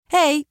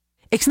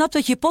Ik snap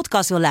dat je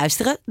podcast wil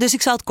luisteren, dus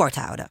ik zal het kort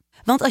houden.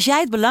 Want als jij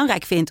het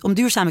belangrijk vindt om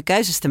duurzame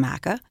keuzes te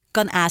maken,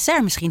 kan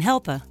ASR misschien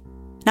helpen.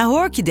 Nou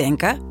hoor ik je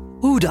denken,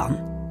 hoe dan?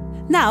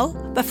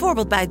 Nou,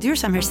 bijvoorbeeld bij het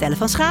duurzaam herstellen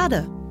van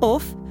schade.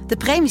 Of de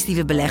premies die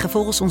we beleggen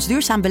volgens ons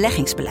duurzaam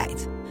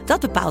beleggingsbeleid. Dat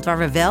bepaalt waar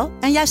we wel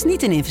en juist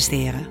niet in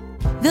investeren.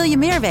 Wil je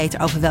meer weten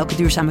over welke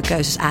duurzame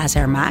keuzes ASR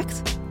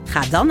maakt?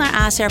 Ga dan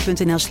naar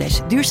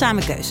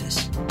asr.nl/duurzame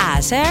keuzes.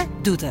 ASR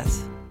doet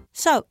het.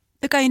 Zo,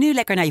 dan kan je nu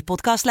lekker naar je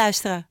podcast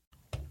luisteren.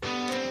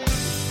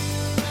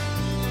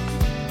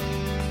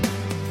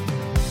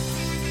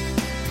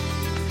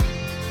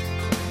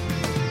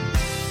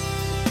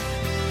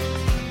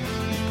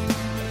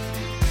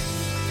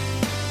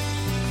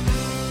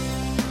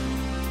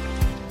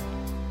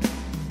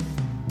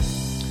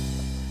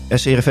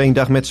 SC Heerenveen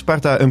dacht met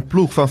Sparta een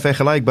ploeg van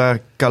vergelijkbaar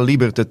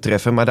kaliber te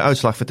treffen, maar de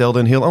uitslag vertelde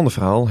een heel ander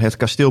verhaal. Het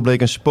kasteel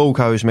bleek een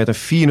spookhuis met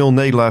een 4-0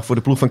 nederlaag voor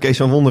de ploeg van Kees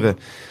van Wonderen.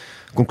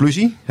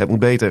 Conclusie? Het moet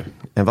beter.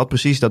 En wat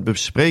precies, dat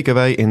bespreken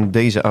wij in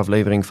deze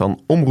aflevering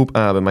van Omroep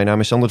Abe. Mijn naam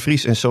is Sander de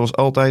Vries en zoals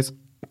altijd,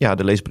 ja,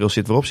 de leesbril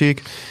zit weer op, zie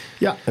ik.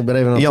 Ja, ik ben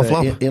even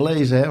aan het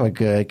inlezen. Hè?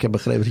 Ik heb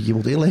begrepen dat je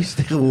moet inlezen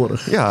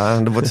tegenwoordig.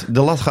 Ja,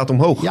 de lat gaat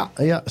omhoog.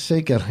 Ja,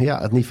 zeker.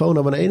 Ja, het niveau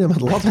naar beneden, maar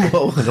de lat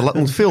omhoog. De lat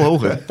moet veel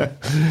hoger.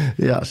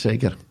 Ja,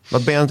 zeker.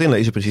 Wat ben je aan het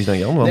inlezen precies dan,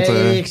 Jan? Want,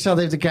 ik zat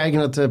even te kijken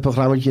naar het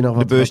programmaatje. Nog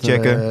de beurs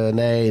checken?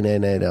 Nee,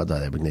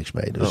 daar heb ik niks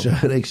mee. Dus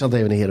ik zat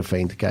even naar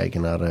Heerenveen te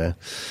kijken naar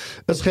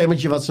het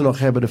schemaatje wat ze nog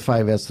hebben, de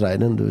 5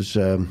 wedstrijden. Dus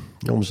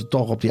om ze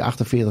toch op die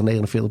 48,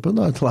 49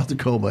 punten uit te laten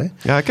komen.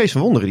 Hè? Ja, Kees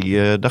van Wonderen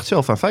die dacht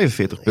zelf aan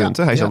 45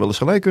 punten. Hij zou wel eens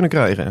gelijk kunnen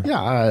krijgen.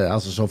 Ja,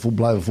 als ze zo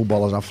blijven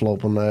voetballen als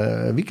afgelopen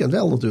weekend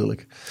wel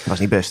natuurlijk. Was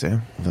niet best, hè?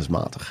 Dat was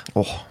matig.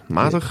 Och,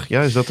 matig?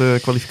 Ja, is dat de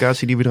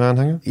kwalificatie die we eraan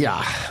hangen? Ja,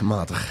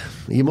 matig.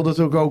 Je moet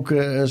natuurlijk ook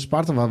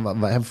Sparta,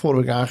 we hebben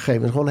vorige week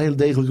aangegeven, is gewoon een hele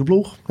degelijke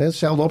ploeg. Hè,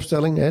 dezelfde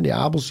opstelling. Hè. Die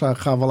Abels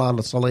gaan wel aan,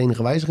 dat zal de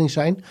enige wijziging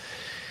zijn.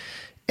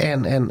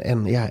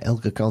 En ja,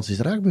 elke kans is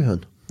raak bij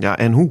hun. Ja,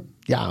 en hoe?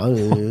 Ja,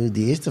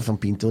 die eerste van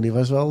Pinto, die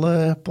was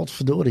wel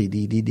potverdorie.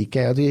 Die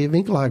keihard die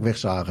winkelhaak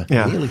wegzagen.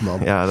 Ja. Heerlijk, man.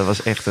 Ja, dat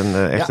was echt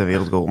een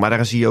wereldgoal. Maar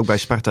daar zie je ook bij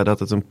Sparta dat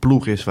het een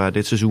ploeg is waar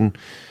dit seizoen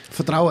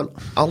vertrouwen,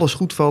 alles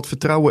goed valt.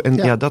 Vertrouwen en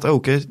ja dat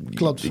ook. Hè.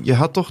 Klopt. Je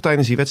had toch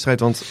tijdens die wedstrijd,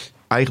 want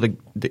eigenlijk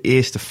de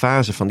eerste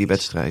fase van die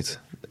wedstrijd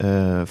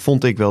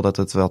vond ik wel dat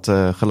het wat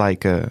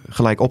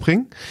gelijk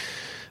opging.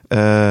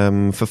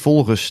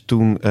 Vervolgens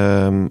toen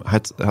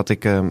had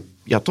ik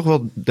toch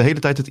wel de hele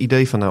tijd het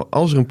idee van, nou,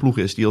 als er een ploeg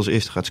is die als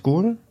eerste gaat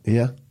scoren,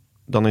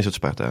 dan is het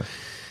Sparta.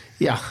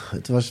 Ja,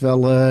 het was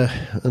wel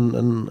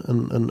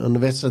een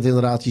wedstrijd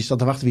inderdaad. Je staat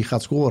te wachten wie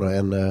gaat scoren.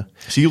 En,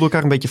 ze hielden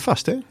elkaar een beetje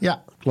vast, hè?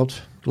 Ja,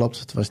 klopt.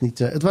 Het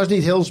was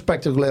niet heel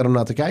spectaculair om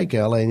naar te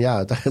kijken. Alleen ja,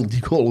 uiteindelijk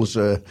die goals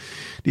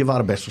die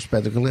waren best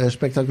wel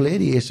spectaculair.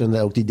 Die eerste en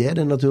ook die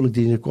derde natuurlijk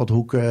die in de korte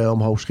hoek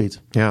omhoog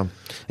schiet. Ja,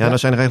 dan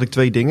zijn er eigenlijk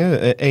 2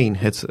 dingen. 1,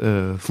 het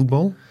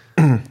voetbal.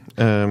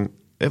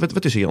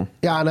 Wat is er, Jan?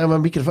 Ja, nou,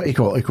 mijn microfoon.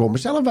 Ik hoor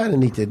mezelf bijna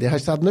niet. Hij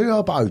staat nu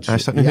op uit. Hij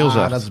staat nu heel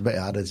zacht.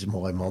 Dat is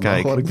mooi, man.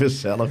 Kijk. Dan hoor ik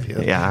mezelf.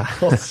 Ja.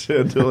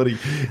 Godverdorie.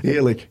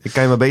 Heerlijk. Ik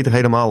kan je maar beter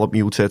helemaal op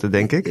mute zetten,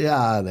 denk ik.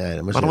 Ja,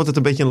 nee. Maar dan wordt het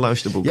een beetje een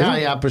luisterboek.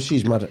 Ja,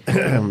 precies. Maar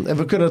en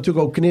we kunnen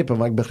natuurlijk ook knippen.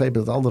 Maar ik begreep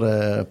dat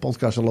andere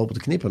podcasts lopen te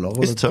knippen nog.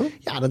 Is het zo?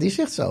 Ja, dat is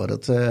echt zo.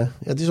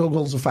 Het is ook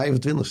onze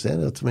 25ste.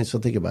 Hè? Tenminste,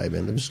 dat ik erbij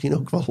ben. Misschien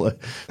ook wel.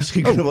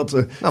 Misschien kunnen we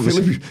wat.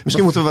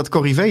 Misschien moeten we wat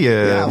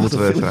corriveeën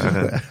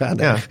vragen.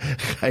 Ja,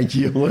 geintje,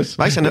 jongens.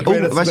 Wij zijn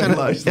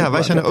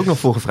er ook nog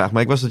voor gevraagd.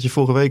 Maar ik was dat je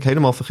vorige week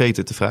helemaal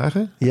vergeten te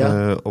vragen.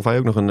 Ja. Of wij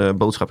ook nog een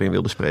boodschap in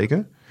wilden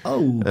spreken.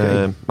 Oh,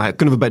 okay. Maar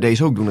kunnen we bij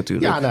deze ook doen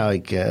natuurlijk. Ja, nou,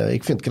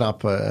 ik vind het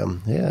knap.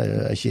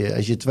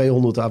 Als je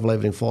 200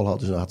 afleveringen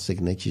volhoudt, is dat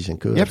hartstikke netjes en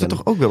keurig. Je hebt er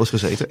toch ook wel eens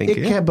gezeten, één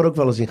keer? Ik heb er ook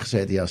wel eens in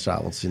gezeten, ja,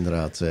 s'avonds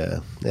inderdaad.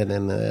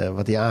 En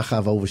wat hij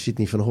aangaf over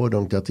Sidney van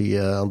Hooijdonk, dat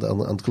hij aan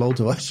het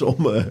kloten was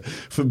om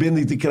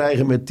verbinding te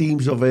krijgen met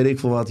teams of weet ik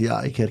veel wat.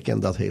 Ja, ik herken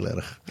dat heel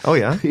erg. Oh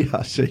ja?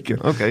 Ja,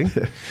 zeker. Oké.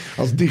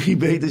 Als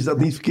digibet is dat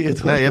niet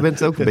verkeerd. Nee, jij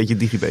bent ook een beetje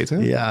digibet, hè?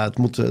 Ja, het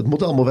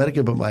moet allemaal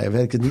werken bij mij.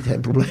 Werkt het niet,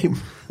 geen probleem.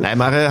 Nee,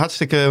 maar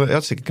hartstikke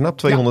knap.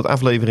 200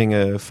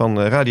 afleveringen van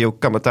Radio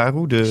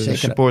Kamataru, de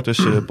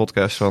supporters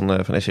podcast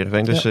van SC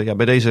Heerenveen. Dus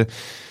bij deze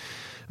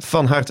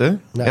van harte.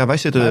 Ja, wij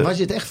zitten. Was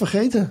je het echt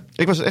vergeten?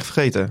 Ik was het echt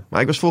vergeten.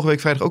 Maar ik was vorige week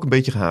vrijdag ook een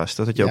beetje gehaast.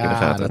 Dat had je ook in de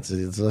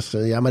gaten. Dat was,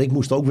 maar ik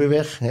moest ook weer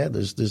weg. Hè?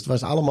 Dus het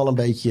was allemaal een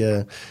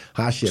beetje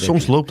haastje.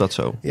 Soms loopt dat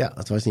zo. Ja,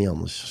 het was niet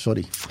anders.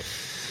 Sorry.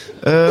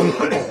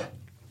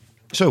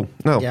 Zo,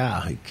 nou.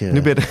 Ja,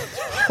 nu ben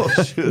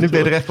je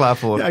er echt klaar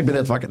voor. Ja, ik ben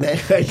net wakker. Nee,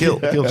 heel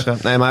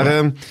verschaamd. Nee,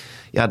 maar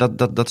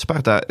dat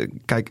Sparta,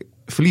 kijk,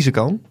 verliezen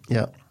kan.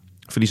 Ja.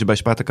 Verliezen bij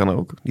Sparta kan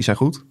ook. Die zijn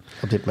goed.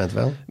 Op dit moment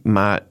wel.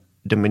 Maar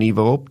de manier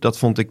waarop, dat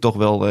vond ik toch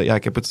wel...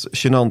 ik heb het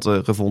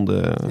gênant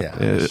gevonden.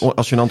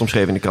 Als gênant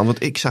omschreven in de krant.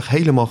 Want ik zag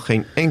helemaal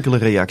geen enkele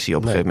reactie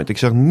op een gegeven moment. Ik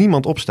zag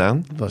niemand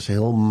opstaan. Het was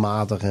heel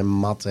matig en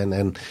mat.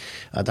 En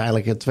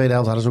uiteindelijk in de tweede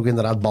helft hadden ze ook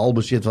inderdaad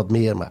balbezit wat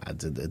meer. Maar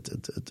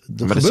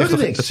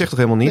het zegt toch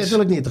helemaal niets? Nee,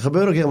 natuurlijk niet. Er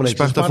gebeurde ook helemaal niks.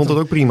 Sparta vond het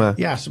ook prima.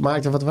 Ja, ze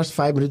maakten, wat was het,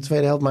 5 minuten, de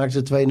tweede helft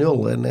maakten ze 2-0.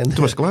 En toen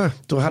was het klaar.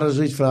 Toen hadden ze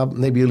zoiets van,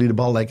 nemen jullie de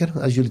bal lekker.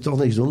 Als jullie toch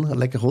niks doen,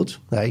 lekker goed.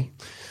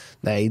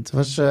 Nee,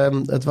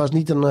 het was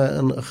niet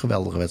een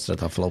geweldige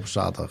wedstrijd afgelopen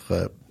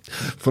zaterdag.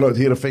 Vanuit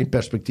Heerenveen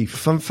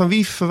perspectief. Van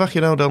wie verwacht je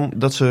nou dan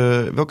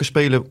welke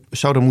speler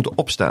zou er moeten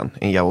opstaan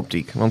in jouw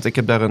optiek? Want ik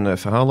heb daar een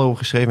verhaal over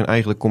geschreven. En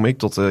eigenlijk kom ik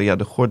tot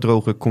de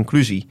gorddroge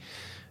conclusie.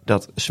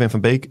 Dat Sven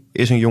van Beek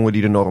is een jongen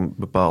die de norm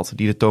bepaalt.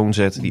 Die de toon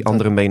zet, die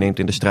anderen meeneemt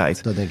in de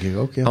strijd. Dat denk ik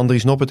ook, ja.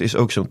 Andries Noppert is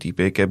ook zo'n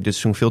type. Ik heb dit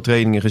seizoen veel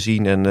trainingen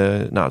gezien. En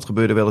het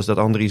gebeurde wel eens dat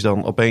Andries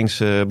dan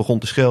opeens begon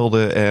te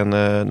schelden.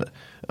 En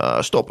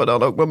stop er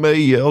dan ook maar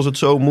mee als het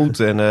zo moet.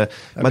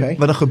 Maar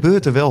dan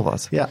gebeurt er wel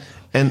wat. Ja.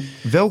 En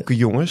welke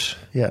jongens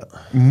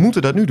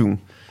moeten dat nu doen?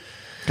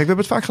 Kijk, we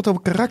hebben het vaak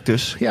gehad over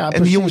karakters. Ja, en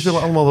precies. die jongens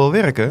willen allemaal wel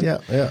werken. Ja.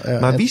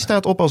 Maar wie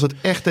staat op als het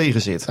echt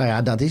tegen zit? Nou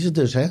ja, dat is het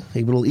dus. Hè?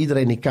 Ik bedoel,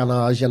 iedereen die kan,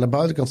 als je aan de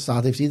buitenkant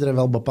staat, heeft iedereen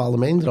wel een bepaalde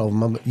mening erover.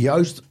 Maar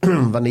juist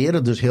wanneer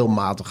het dus heel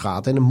matig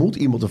gaat en er moet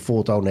iemand een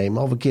voortouw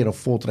nemen, of een keer een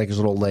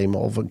voortrekkersrol nemen,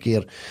 of een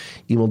keer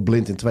iemand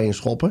blind in tweeën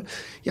schoppen.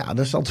 Ja,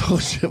 daar zal toch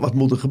eens wat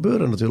moeten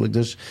gebeuren natuurlijk.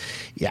 Dus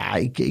ja,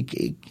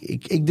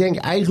 ik denk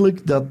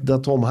eigenlijk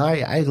dat Tom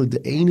Haaien eigenlijk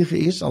de enige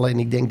is. Alleen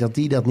ik denk dat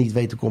die dat niet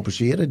weet te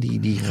compenseren.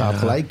 Die gaat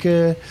gelijk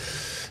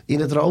in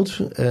het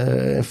rood.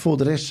 Voor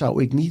de rest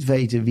zou ik niet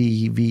weten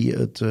wie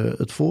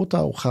het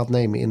voortouw gaat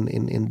nemen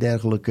in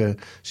dergelijke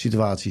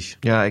situaties.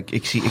 Ja,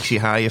 ik zie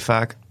Haaien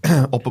vaak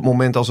op het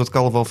moment als het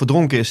kalf al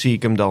verdronken is, zie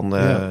ik hem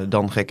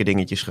dan gekke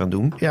dingetjes gaan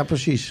doen. Ja,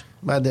 precies.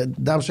 Maar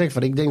daarom zeg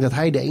ik denk dat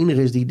hij de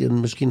enige is die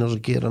misschien als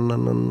een keer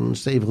een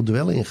stevige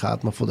duel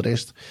ingaat. Maar voor de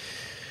rest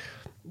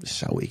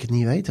zou ik het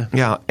niet weten.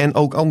 Ja, en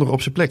ook anderen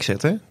op zijn plek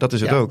zetten. Dat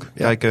is het ook.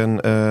 Ja. Kijk,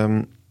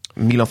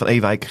 Milan van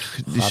Ewijk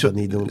gaat het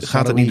niet doen.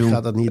 Gaat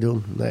het niet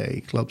doen.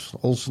 Nee, klopt.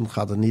 Olsen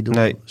gaat het niet doen.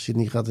 Nee.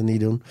 Sydney gaat het niet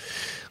doen.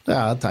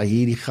 Ja,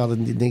 Tahiri gaat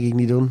het denk ik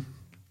niet doen.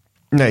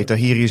 Nee,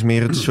 Tahiri is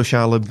meer het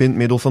sociale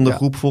bindmiddel van de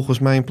groep volgens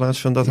mij. In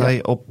plaats van dat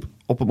hij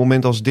op het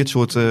moment als dit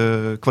soort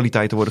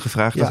kwaliteiten worden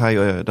gevraagd,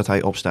 dat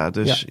hij opstaat.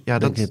 Dus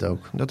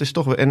dat is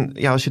toch wel. En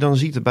ja, als je dan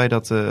ziet bij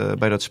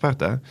dat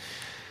Sparta.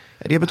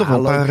 Die hebben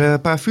toch wel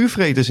een paar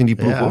vuurvreters in die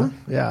ploeg, hoor.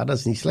 Ja, dat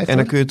is niet slecht. En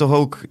dan kun je toch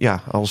ook,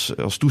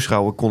 als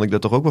toeschouwer kon ik daar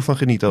toch ook wel van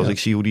genieten. Als ik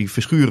zie hoe die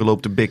Verschuren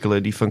loopt te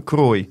bikkelen, die Van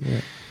Krooi.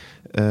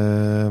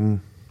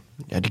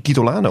 Die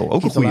Kitolano,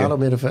 ook een goeie. Kitolano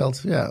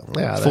middenveld, ja.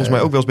 Volgens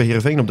mij ook wel eens bij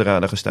Heerenveen op de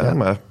radar gestaan,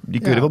 maar die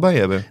kun je er wel bij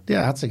hebben.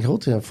 Ja, hartstikke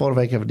goed. Vorige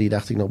week hebben we die,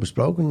 dacht ik, nog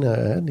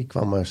besproken. Die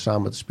kwam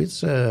samen met de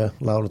spits.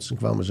 Laurensen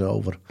kwamen ze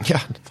over. Ja.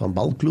 Van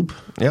Balclub.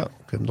 Ja.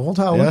 Kun je hem nog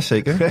onthouden? Ja,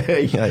 zeker.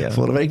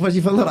 Vorige week was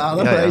hij van de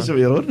radar. Deze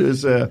weer, hoor. Dus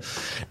ze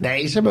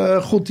hebben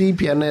een goed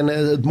teampje. En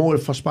het mooie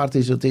van Sparta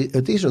is,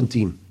 het is een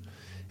team.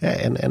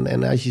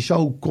 En als je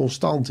zo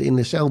constant in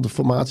dezelfde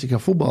formatie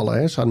gaat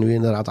voetballen. Ze hadden nu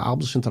inderdaad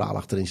Abel centraal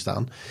achterin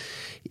staan.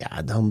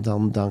 Ja,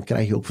 dan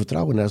krijg je ook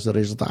vertrouwen. En als de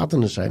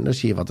resultaten er zijn, dan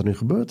zie je wat er nu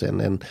gebeurt.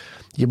 En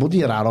je moet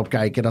niet raar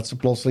opkijken dat ze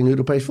plotseling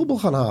Europees voetbal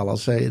gaan halen.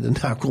 Als ze de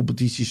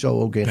na-competitie zo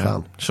ook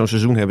ingaan. Zo'n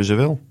seizoen hebben ze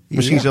wel.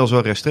 Misschien zelfs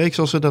wel rechtstreeks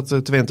als ze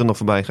dat Twente nog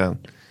voorbij gaan.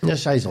 Ja,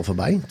 zij is al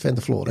voorbij.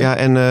 Twente verloren. Ja,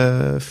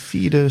 en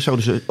vierde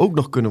zouden ze ook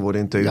nog kunnen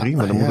worden in theorie.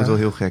 Maar dan moet het wel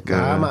heel gek.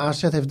 Ja, maar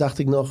AZ heeft, dacht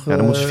ik nog. Ja,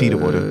 dan moeten ze vierde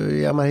worden.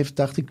 Ja, maar heeft,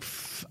 dacht ik,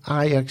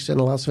 Ajax en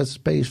de laatste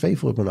wedstrijd PSV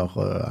voor me nog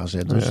AZ.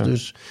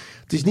 Dus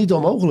het is niet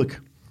onmogelijk.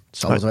 Het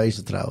zal het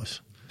wezen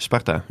trouwens.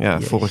 Sparta,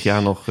 vorig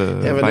jaar nog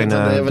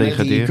bijna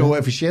degraderen. Die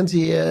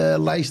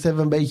coëfficiëntielijst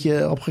hebben we een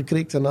beetje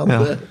opgekrikt. En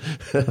dan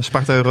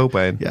Sparta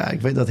Europa in. Ja,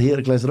 ik weet dat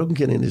Heracles er ook een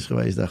keer in is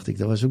geweest, dacht ik.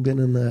 Dat was ook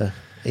binnen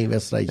één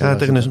wedstrijdje. Ja,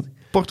 tegen een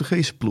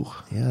Portugese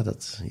ploeg. Ja,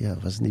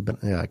 was het niet.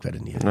 Ja, ik weet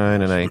het niet. Nee,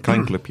 een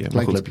klein clubje.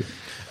 Clubje.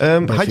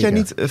 Had jij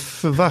niet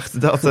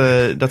verwacht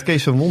dat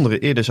Kees van Wonderen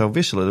eerder zou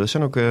wisselen? Er is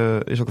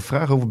ook een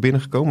vraag over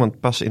binnengekomen. Want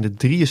pas in de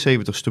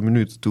 73ste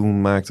minuut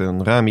toen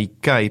maakten Rami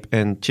Kijp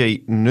en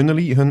Che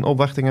Nunnally hun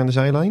opwachting aan de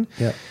zijlijn.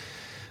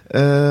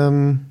 Ja.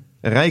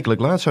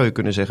 Rijkelijk laat zou je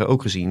kunnen zeggen,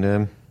 ook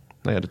gezien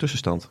de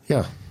tussenstand.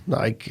 Ja,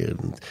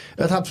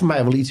 het had voor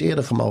mij wel iets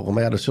eerder gemogen.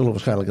 Maar er zullen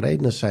waarschijnlijk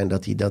redenen zijn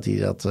dat hij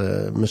dat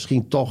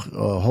misschien toch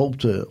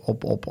hoopte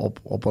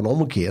op een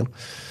ommekeer.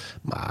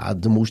 Maar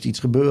er moest iets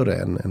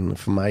gebeuren. En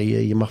voor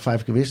mij, je mag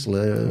 5 keer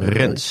wisselen.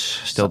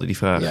 Rens stelde die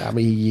vraag. Ja,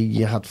 maar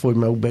je had voor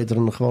mij ook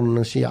beter gewoon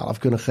een signaal af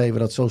kunnen geven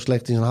dat het zo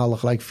slecht is en halen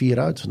gelijk 4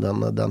 uit.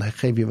 Dan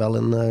geef je wel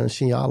een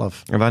signaal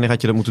af. En wanneer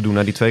had je dat moeten doen?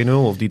 Naar die 2-0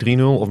 of die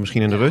 3-0 of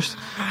misschien in de rust?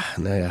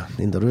 Nou ja,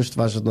 in de rust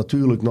was het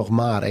natuurlijk nog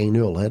maar 1-0.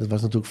 Hè. Dat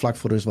was natuurlijk vlak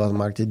voor rust. Waar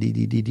maakte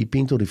die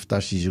Pinto die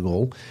fantastische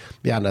goal.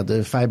 Ja, na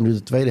de 5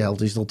 minuten tweede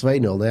helft is het al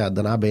 2-0. Nou ja,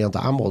 daarna ben je aan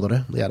het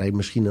aanmodderen. Ja, dan heb je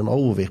misschien een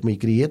overwicht, maar je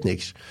creëert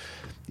niks.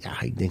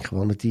 Ja, ik denk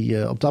gewoon dat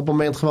hij op dat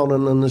moment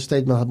gewoon een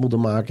statement had moeten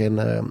maken.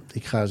 En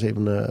ik ga eens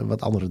even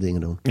wat andere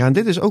dingen doen. Ja, en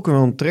dit is ook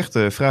wel een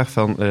terechte vraag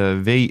van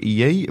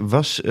WJ.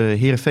 Was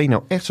Heerenveen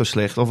nou echt zo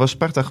slecht? Of was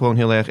Sparta gewoon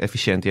heel erg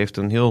efficiënt? Die heeft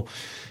een heel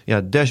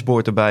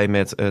dashboard erbij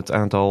met het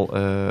aantal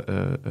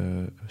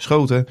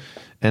schoten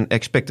en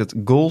expected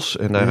goals.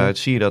 En daaruit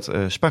zie je dat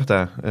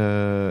Sparta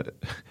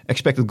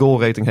expected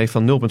goal rating heeft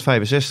van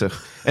 0,65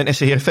 en SC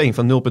Heerenveen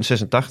van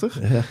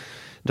 0,86. Ja.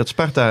 Dat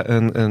Sparta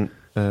een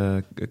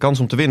kans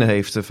om te winnen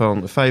heeft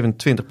van 25%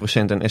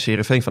 en SC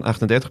Heerenveen van 38%.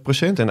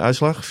 En de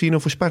uitslag 4-0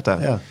 voor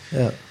Sparta.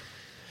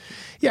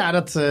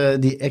 Ja,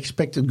 die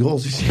expected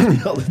goals is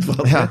niet altijd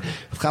wat. Ja.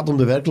 Het gaat om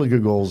de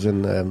werkelijke goals.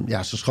 En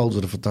ze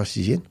schoten er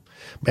fantastisch in.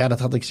 Maar ja, dat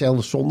had ik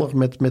zelfs zondag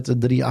met de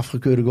 3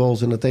 afgekeurde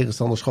goals. En de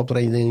tegenstander schopt er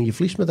 1 in. Je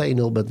verliest met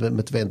 1-0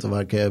 met Twente,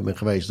 waar ik ben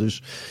geweest.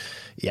 Dus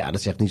ja,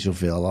 dat zegt niet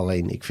zoveel.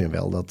 Alleen ik vind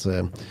wel dat...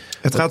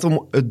 het gaat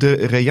om de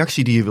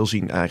reactie die je wil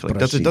zien eigenlijk.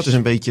 Dat is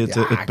een beetje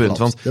het punt.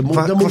 Want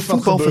qua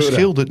voetbal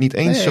verschilde het niet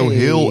eens zo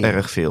heel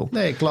erg veel.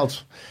 Nee,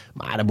 klopt.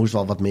 Maar er moest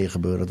wel wat meer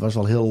gebeuren. Het was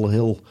wel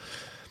heel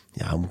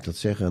ja, hoe moet ik dat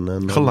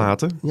zeggen?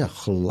 Gelaten. Ja,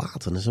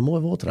 gelaten. Dat is een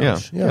mooi woord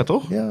trouwens. Ja,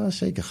 toch? Ja,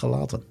 zeker.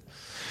 Gelaten.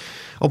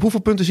 Op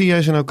hoeveel punten zie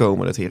jij ze nou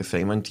komen, dat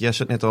Heerenveen? Want jij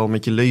zit net al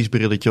met je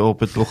leesbrilletje op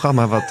het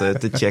programma wat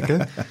te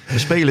checken. De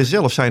spelers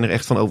zelf zijn er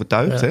echt van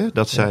overtuigd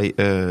dat zij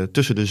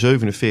tussen de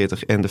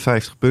 47 en de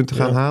 50 punten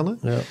gaan halen.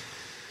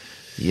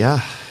 Ja.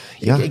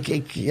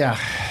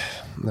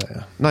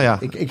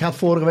 Ik had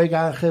vorige week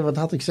aangegeven, wat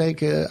had ik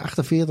zeker?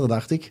 48,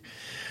 dacht ik.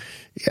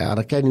 Ja,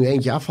 dan kan je nu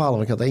eentje afhalen.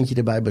 Want ik had eentje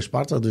erbij bij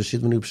Sparta, dus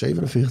zitten we nu op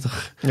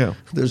 47. Ja.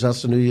 Dus als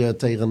ze nu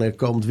tegen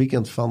komend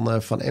weekend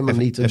van Emmen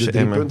niet de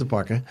 3 punten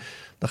pakken,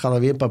 dan gaan er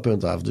weer een paar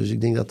punten af. Dus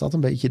ik denk dat dat een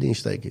beetje de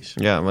insteek is.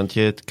 Ja, want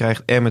je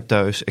krijgt Emmen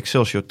thuis,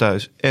 Excelsior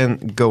thuis en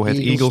Go Ahead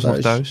Eagles nog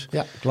thuis.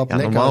 Ja, klopt.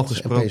 Normaal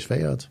gesproken. En PSV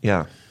uit.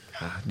 Ja,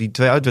 die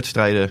 2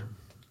 uitwedstrijden.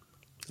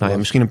 Nou ja,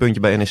 misschien een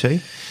puntje bij NEC.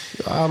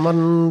 Ja, maar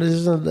dit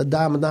is met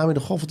name in de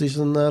golf. Het is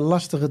een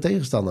lastige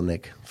tegenstander,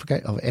 Nick.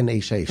 Of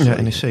NEC. Sorry.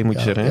 Ja, NEC moet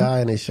je zeggen.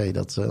 Ja, NEC.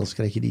 Anders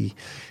kreeg je die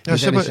ze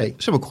hebben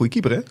ook een goede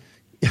keeper, hè?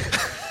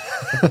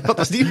 Wat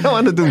is die nou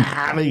aan het doen?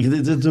 Ja, weet je,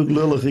 dit is natuurlijk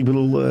lullig. Ik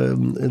bedoel,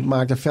 het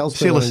maakt een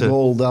veldspeler een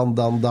goal,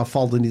 dan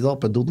valt het niet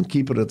op. Het doet een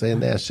keeper het.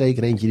 En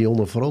zeker eentje die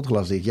onder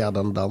vergrootglas zit. Ja,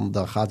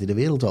 dan gaat hij de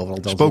wereld over.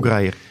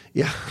 Spookrijer.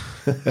 Ja,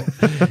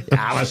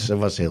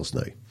 was heel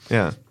sneu.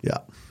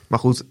 Ja. Maar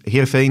goed,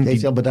 Heerenveen... Heeft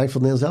hij al bedankt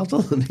voor het Nederlands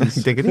elftal?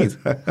 Ik denk het niet.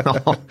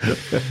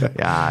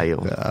 Ja,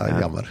 joh. Ja,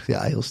 jammer.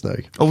 Ja, heel sneu.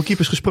 Over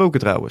keepers gesproken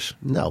trouwens.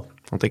 Nou.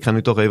 Want ik ga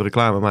nu toch even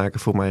reclame maken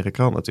voor mijn eigen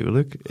krant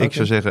natuurlijk. Okay. Ik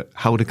zou zeggen,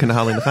 hou de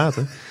kanaal in de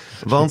gaten.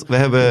 Want we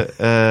hebben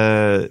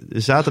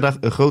zaterdag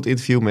een groot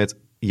interview met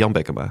Jan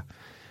Bekkema.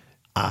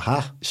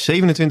 Aha.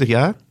 27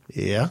 jaar.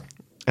 Ja.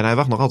 En hij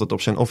wacht nog altijd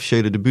op zijn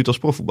officiële debuut als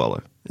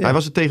profvoetballer. Ja. Hij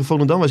was er tegen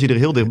Volendam, was hij er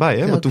heel dichtbij.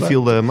 Hè? Want toen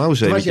viel de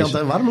Maus eventjes. Toen was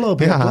hij altijd warm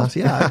lopen.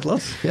 Ja,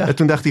 klopt. Ja. En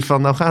toen dacht hij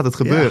van, nou gaat het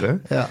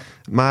gebeuren. Ja.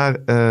 Maar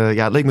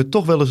het leek me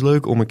toch wel eens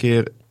leuk om een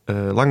keer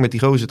lang met die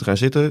gozer te gaan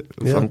zitten.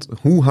 Ja. Want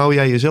hoe hou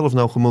jij jezelf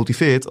nou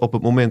gemotiveerd op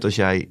het moment als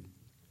jij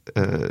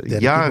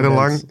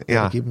jarenlang...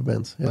 keeper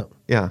bent.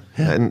 Ja.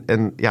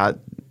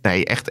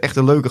 Nee, echt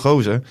een leuke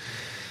gozer.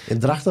 In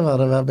Drachten,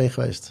 waar ben je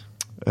geweest?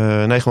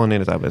 Nee, gewoon in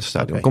het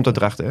Arbeidsstadion. Okay. Komt uit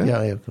Drachten, hè?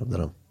 Ja, klopt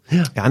daarom.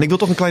 Ja, en ik wil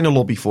toch een kleine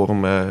lobby voor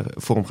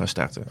hem gaan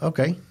starten.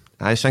 Oké.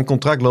 Zijn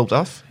contract loopt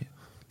af.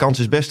 Kans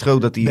is best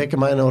groot dat hij...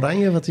 Bekkema in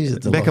Oranje, wat is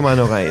het? Bekkema in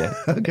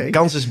Oranje. Okay.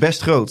 Kans is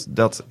best groot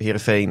dat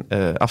Heerenveen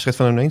afscheid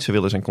van hem neemt. Ze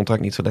willen zijn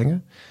contract niet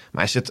verlengen.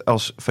 Maar hij zit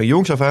van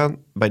jongs af aan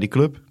bij die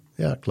club.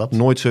 Ja, klopt.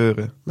 Nooit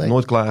zeuren,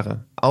 nooit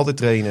klagen. Altijd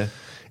trainen.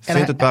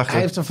 Hij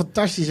heeft een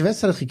fantastische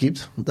wedstrijd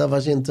gekiept. Dat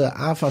was in het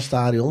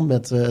AVA-stadion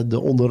met de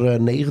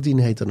onder 19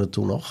 heette het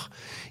toen nog.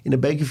 In de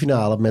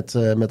bekerfinale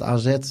met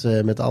AZ,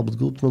 met Albert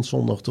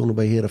Goedmanson nog toen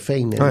bij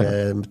Heerenveen.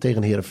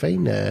 Tegen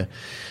Heerenveen.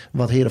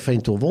 Wat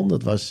Heerenveen toen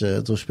won,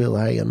 toen speelde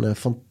hij een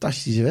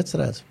fantastische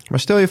wedstrijd. Maar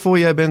stel je voor,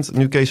 jij bent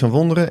nu Kees van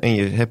Wonderen en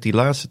je hebt die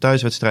laatste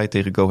thuiswedstrijd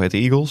tegen Go Ahead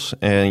Eagles.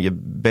 En je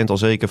bent al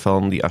zeker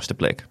van die 8e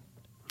plek.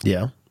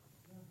 Ja.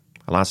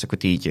 Laatste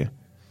kwartiertje.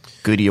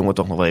 Kun je die jongen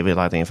toch nog wel even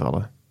laten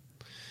invallen?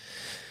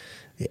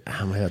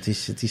 Ja, maar het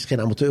is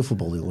geen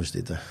amateurvoetbal, jongens,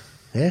 dit.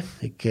 Hè?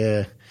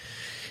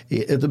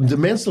 De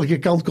menselijke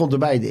kant komt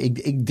erbij.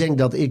 Ik denk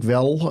dat ik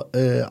wel,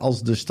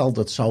 als de stand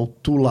het zou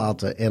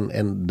toelaten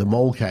en de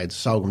mogelijkheid,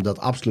 zou ik hem dat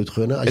absoluut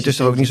gunnen. Het is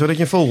toch ook niet zo dat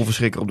je een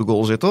vogelverschrikker op de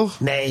goal zit, toch?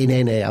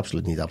 Nee,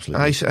 absoluut niet.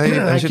 Hij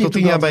zit al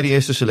 10 jaar bij die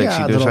eerste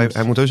selectie, dus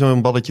hij moet heus wel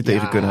een balletje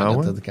tegen kunnen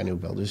houden. Dat kan hij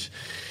ook wel. Dus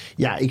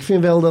ja, ik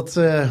vind wel dat...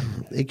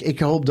 Ik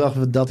hoop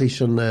dat hij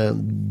zijn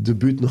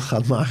debuut nog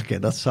gaat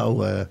maken. Dat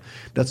zou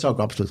ik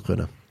absoluut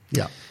gunnen.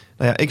 Ja.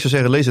 Nou ja, ik zou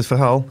zeggen, lees het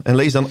verhaal. En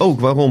lees dan ook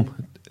waarom,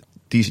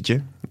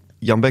 teasertje,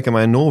 Jan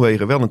Bekkema in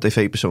Noorwegen wel een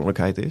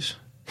tv-persoonlijkheid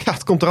is. Ja,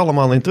 het komt er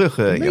allemaal in terug.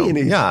 Meen je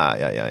niet? Ja.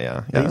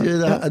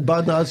 Het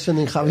buiten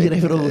uitzending gaan we hier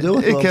even over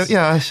doen.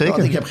 Ja, zeker.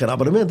 Want ik heb geen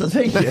abonnement, dat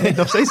weet je. Nee,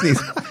 nog steeds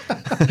niet.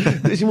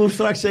 Dus je moet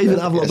straks even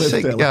de afloop even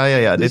vertellen.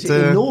 Ja. Dus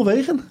in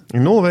Noorwegen?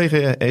 In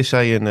Noorwegen is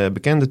zij een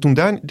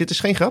bekende. Dit is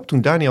geen grap.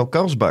 Toen Daniel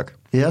Karlsbak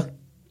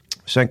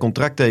zijn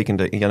contract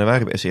tekende in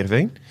januari bij SC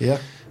Heerenveen. Ja.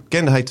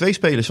 kende hij 2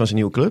 spelers van zijn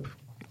nieuwe club.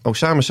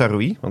 Osama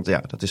Saroui, want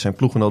ja, dat is zijn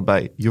ploeggenoot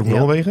bij Jong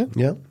Noorwegen.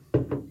 Ja.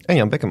 En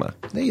Jan Bekkema.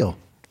 Nee joh.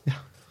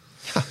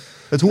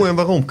 Het hoe en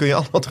waarom kun je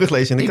allemaal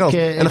teruglezen in de krant.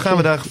 En dan gaan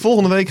we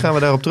volgende week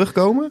daarop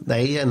terugkomen.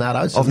 Nee, naar de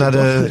uitzending.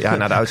 Of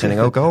naar de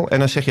uitzending ook al. En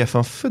dan zeg jij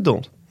van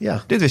verdomd.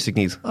 Ja. Dit wist ik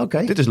niet.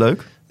 Oké. Dit is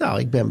leuk. Nou,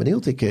 ik ben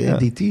benieuwd.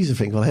 Die teaser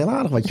vind ik wel heel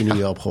aardig wat je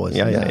nu opgooit.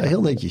 Ja.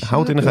 Heel netjes.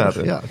 Houd in de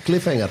gaten. Ja,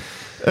 cliffhanger.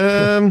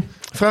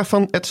 Vraag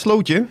van Ed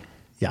Slootje.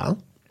 Ja.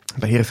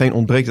 Bij Heerenveen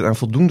ontbreekt het aan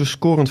voldoende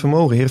scorend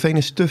vermogen. Heerenveen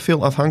is te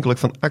veel afhankelijk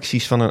van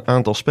acties van een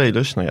aantal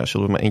spelers. Nou ja,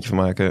 zullen we er maar eentje van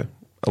maken.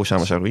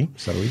 Osama Saroui.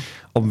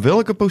 Op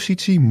welke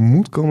positie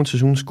moet komend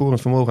seizoen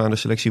scorend vermogen aan de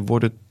selectie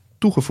worden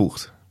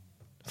toegevoegd?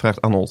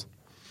 Vraagt Arnold.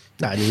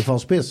 Nou, in ieder geval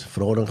spits.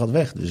 Verhoorn gaat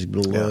weg. Dus ik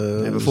bedoel...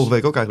 hebben we volgende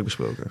week ook eigenlijk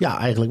besproken. Ja,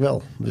 eigenlijk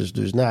wel.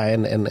 Dus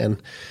nou, en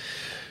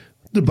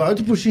de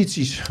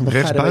buitenposities.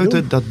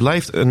 Rechtsbuiten, dat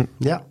blijft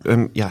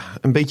een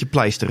beetje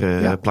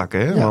pleister plakken.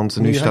 Hè? Ja. Want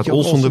nu staat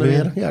Olsson er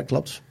weer. Ja,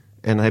 klopt.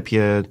 En dan heb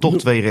je toch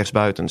 2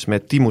 rechtsbuitens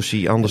met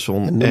Timothy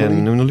Andersson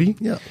en Nunnely.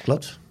 Ja,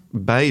 klopt.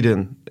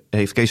 Beiden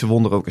heeft Kees de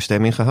Wonder ook een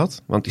stem in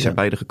gehad. Want die zijn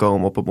beide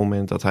gekomen op het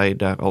moment dat hij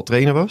daar al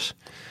trainer was.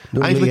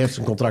 Nunnely heeft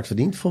zijn contract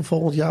verdiend voor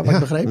volgend jaar, wat ik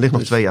begreep. Ligt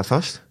nog 2 jaar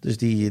vast. Dus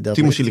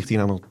Timothy ligt hier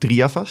nou nog 3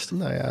 jaar vast.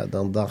 Nou ja,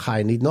 dan ga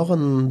je niet nog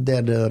een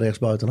derde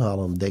rechtsbuiten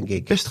halen, denk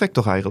ik. Best gek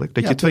toch eigenlijk?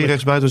 Dat je 2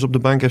 rechtsbuitens op de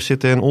bank hebt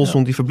zitten en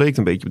Olsson die verbleekt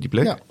een beetje op die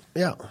plek.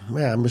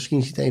 Maar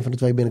misschien ziet een van de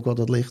 2 binnenkort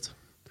dat licht.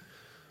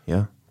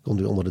 Ja. Komt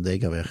u onder de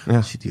deken weg.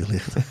 Ja. Ziet u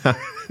licht.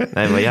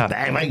 Nee,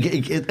 maar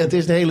het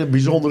is een hele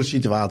bijzondere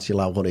situatie,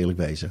 laten we gewoon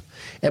eerlijk wezen.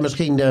 En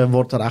misschien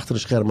wordt er achter de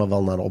schermen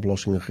wel naar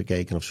oplossingen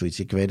gekeken of zoiets.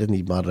 Ik weet het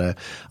niet. Maar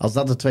als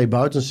dat er 2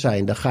 buitens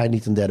zijn, dan ga je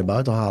niet een derde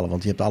buiten halen.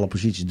 Want je hebt alle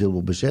posities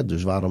dubbel bezet.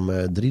 Dus waarom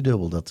 3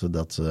 dubbel?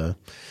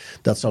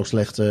 Dat zou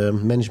slecht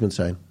management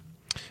zijn.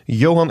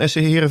 Johan SC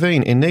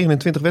Heerenveen. In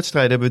 29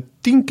 wedstrijden hebben we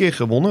 10 keer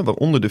gewonnen.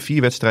 Waaronder de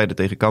 4 wedstrijden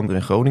tegen Cambuur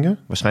en Groningen.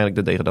 Waarschijnlijk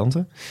de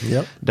degradanten.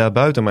 Ja.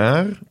 Daarbuiten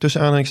maar,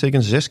 tussen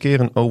aanhalingstekens, 6 keer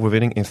een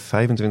overwinning in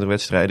 25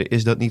 wedstrijden.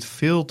 Is dat niet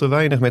veel te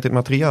weinig met dit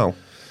materiaal?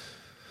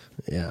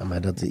 Ja,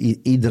 maar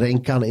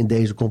iedereen kan in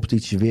deze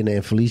competitie winnen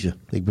en verliezen.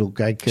 Ik bedoel,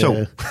 kijk...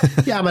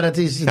 ja, maar het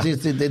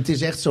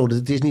is echt zo.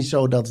 Het is niet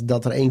zo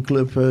dat er 1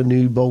 club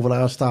nu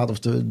bovenaan staat... of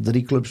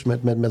 3 clubs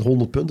met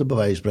 100 punten bij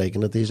wijze van spreken.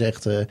 Dat is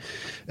echt...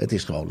 het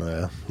is gewoon...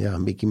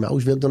 Mickey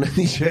Mouse wil ik dan net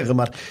niet zeggen.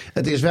 Maar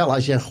het is wel,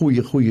 als je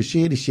een goede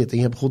serie zit... en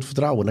je hebt goed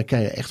vertrouwen... dan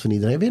kan je echt van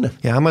iedereen winnen.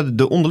 Ja, maar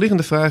de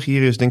onderliggende vraag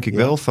hier is denk ik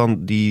wel...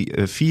 van die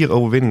 4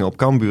 overwinningen op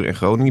Cambuur en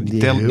Groningen...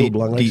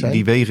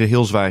 die wegen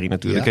heel zwaar hier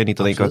natuurlijk. Ja, niet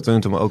alleen qua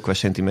punten, maar ook qua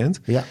sentiment.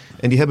 Ja.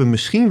 En die hebben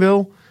misschien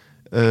wel...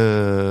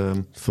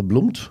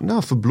 verbloemd?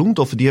 Nou, verbloemd.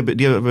 Of die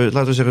hebben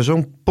laten we zeggen,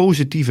 zo'n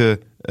positieve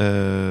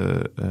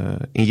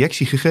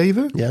injectie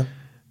gegeven... Ja.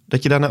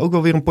 Dat je daarna ook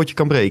wel weer een potje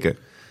kan breken.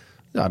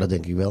 Ja, dat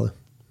denk ik wel.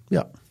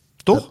 Ja.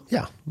 Toch?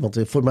 Ja, want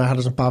voor mij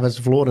hadden ze een paar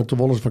wedstrijden verloren... en toen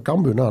wonnen ze van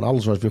Cambuur. Nou, en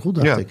alles was weer goed,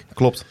 dacht ik.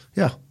 Klopt.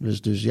 Ja,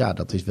 dus ja,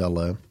 dat is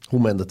wel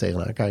hoe men er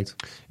tegenaan kijkt.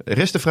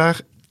 Rest de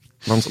vraag...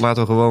 Want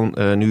laten we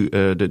gewoon nu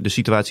de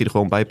situatie er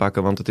gewoon bij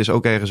pakken. Want het is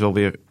ook ergens wel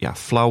weer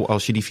flauw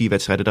als je die 4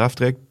 wedstrijden eraf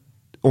trekt.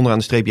 Onderaan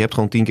de streep, je hebt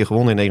gewoon 10 keer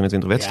gewonnen in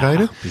 29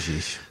 wedstrijden. Ja,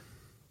 precies.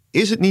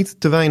 Is het niet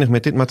te weinig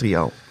met dit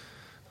materiaal?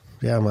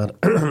 Ja, maar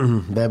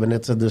we hebben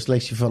net de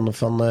selectie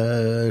van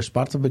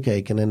Sparta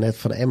bekeken en net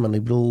van Emmen.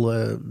 Ik bedoel,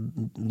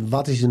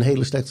 wat is een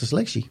hele slechte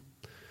selectie?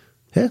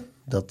 Hè?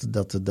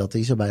 Dat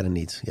is er bijna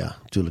niet. Ja,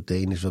 natuurlijk,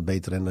 de een is wat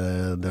beter en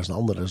dat is een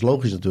ander. Dat is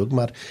logisch natuurlijk.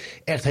 Maar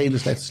echt hele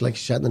slechte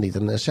selecties zijn er niet.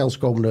 En zelfs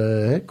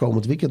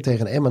komend weekend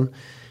tegen Emmen...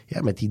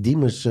 Ja, met die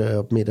Diemers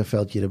op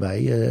middenveldje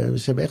erbij.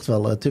 Ze hebben echt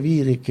wel Te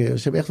Wierik. Ze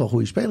hebben echt wel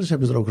goede spelers.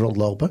 Hebben ze er ook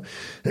rondlopen.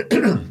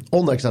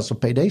 Ondanks dat ze op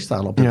PD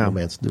staan op dit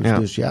moment.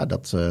 Dus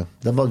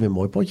dat wordt weer een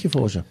mooi potje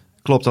voor ze.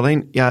 Klopt.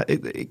 Alleen,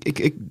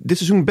 dit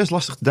seizoen best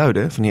lastig te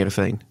duiden hè, van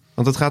Heerenveen.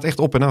 Want het gaat echt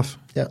op en af.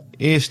 Ja.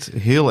 Eerst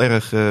heel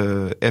erg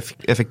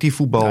effectief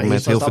voetbal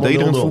met heel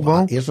verdedigend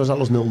voetbal. Eerst was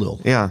alles 0-0.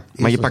 Ja,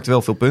 maar je pakt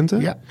wel veel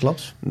punten. Ja,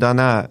 klopt.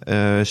 Daarna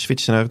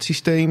switchen naar het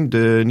systeem.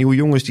 De nieuwe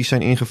jongens die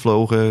zijn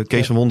ingevlogen.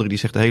 Kees van Wonderen die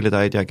zegt de hele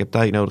tijd... ik heb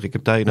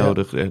tijd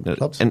nodig.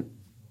 Klopt. En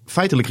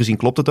feitelijk gezien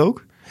klopt het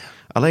ook.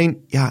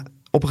 Alleen,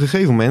 op een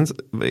gegeven moment...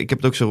 Ik heb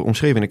het ook zo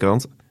omschreven in de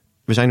krant.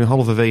 We zijn nu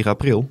halverwege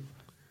april.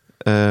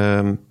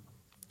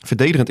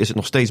 Verdedigend is het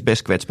nog steeds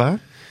best kwetsbaar.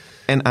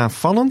 En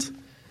aanvallend...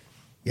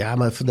 Ja,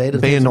 maar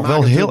verdedigend ben je nog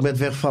wel heel met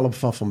wegvallen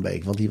van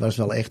Beek, want die was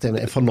wel echt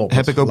en Van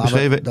Noppert. Heb ik ook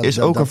beschreven, is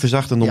ook een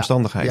verzachtende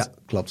omstandigheid. Ja,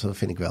 klopt, dat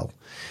vind ik wel.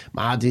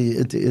 Maar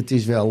het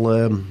is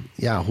wel,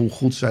 hoe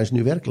goed zijn ze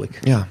nu werkelijk?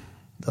 Ja.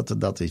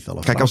 Dat is wel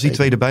een Kijk, als die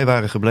 2 erbij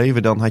waren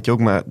gebleven, dan had je ook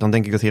maar, dan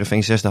denk ik dat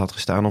Heerenveen 6e had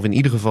gestaan, of in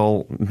ieder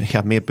geval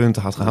meer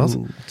punten had gehad.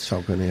 Het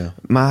zou kunnen, ja.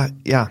 Maar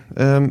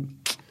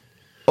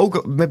ook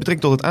met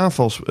betrekking tot het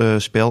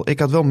aanvalsspel, ik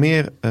had wel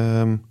meer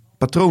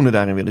patronen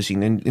daarin willen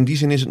zien. En in die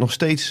zin is het nog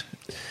steeds...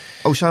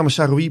 Osama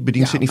Saroui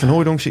bedient Sidney van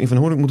Hooijdonk. Sidney van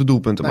Hooijdonk moet de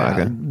doelpunten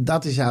maken.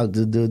 Dat is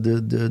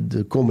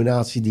de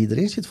combinatie die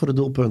erin zit voor de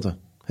doelpunten.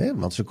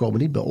 Want ze komen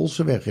niet bij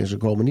Olsen weg. En ze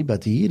komen niet bij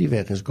Tahiri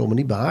weg. En ze komen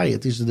niet bij Haaien.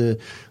 Het is de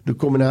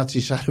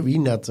combinatie Saroui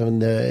net.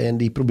 En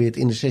die probeert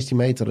in de 16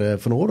 meter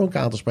Van Hooijdonk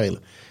aan te spelen.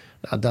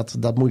 Nou,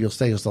 dat moet je als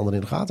tegenstander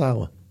in de gaten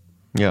houden.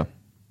 Ja.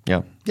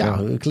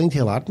 Ja, het klinkt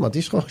heel hard, maar het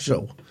is gewoon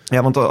zo.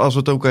 Ja, want als we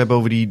het ook hebben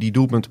over die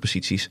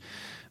doelpuntenposities.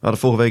 We hadden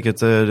vorige week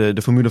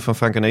de formule van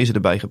Frank Arnezen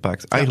erbij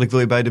gepakt. Eigenlijk wil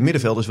je bij de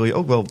middenvelders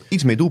ook wel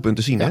iets meer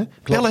doelpunten zien. Hè?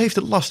 Pelle heeft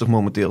het lastig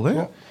momenteel. Hè?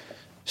 Ja.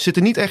 Zit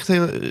er niet echt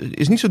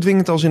is niet zo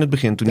dwingend als in het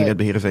begin toen hij net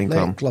bij Heerenveen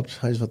kwam. Nee, klopt.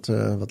 Hij is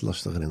wat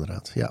lastiger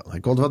inderdaad. Ja, hij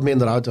komt wat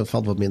minder uit, dat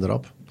valt wat minder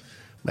op.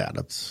 Maar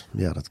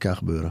dat kan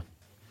gebeuren.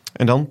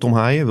 En dan, Tom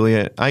Haaien, wil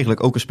je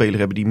eigenlijk ook een speler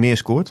hebben die meer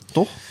scoort,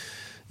 toch?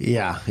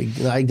 Ja,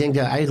 ik denk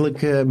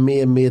eigenlijk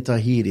meer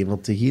Tahiri.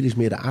 Want Tahiri is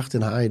meer de 8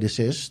 en Haaien de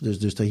 6.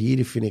 Dus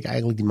Tahiri vind ik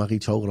eigenlijk, die mag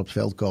iets hoger op het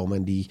veld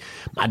komen.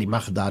 Maar die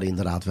mag daar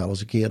inderdaad wel eens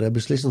een keer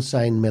beslissend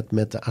zijn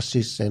met de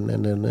assists.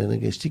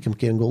 En stiekem een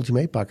keer een goaltje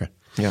meepakken.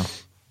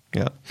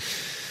 Ja.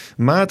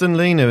 Maarten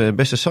Lene,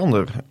 beste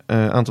Sander,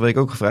 een aantal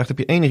weken ook gevraagd. Heb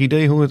je enig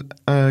idee hoe het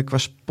qua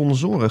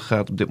sponsoren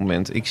gaat op dit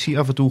moment? Ik zie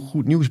af en toe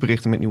goed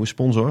nieuwsberichten met nieuwe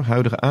sponsor,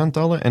 huidige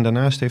aantallen. En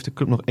daarnaast heeft de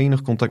club nog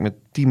enig contact met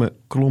Tieme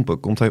Klompen.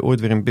 Komt hij ooit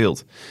weer in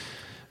beeld?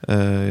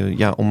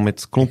 Om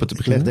met Klompen te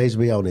beginnen. Ik leg deze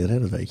bij jou neer, hè?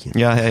 Dat weet je.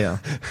 Ja.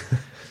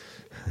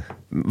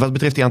 Wat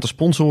betreft die aantal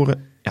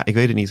sponsoren, ja, ik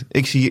weet het niet.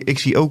 Ik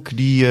zie ook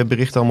die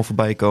berichten allemaal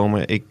voorbij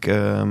komen.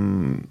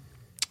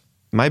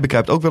 Mij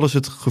bekruipt ook wel eens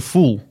het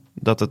gevoel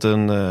dat het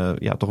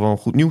toch wel een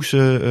goed nieuws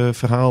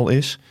verhaal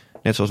is.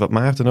 Net zoals wat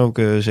Maarten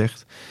ook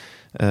zegt.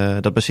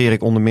 Dat baseer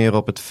ik onder meer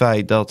op het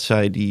feit dat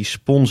zij die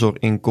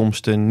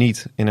sponsorinkomsten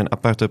niet in een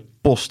aparte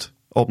post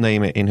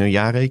opnemen in hun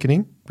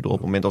jaarrekening. Ik bedoel, op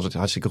het moment als het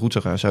hartstikke goed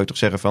zou gaan, zou je toch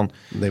zeggen van...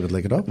 Neem het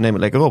lekker op. Neem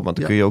het lekker op, want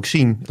dan kun je ook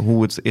zien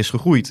hoe het is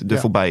gegroeid de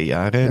voorbije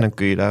jaren. En dan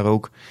kun je daar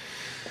ook...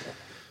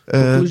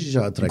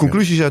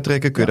 conclusies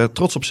uittrekken. Kun je daar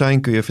trots op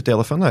zijn. Kun je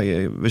vertellen van,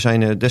 we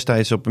zijn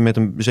destijds met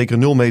een zekere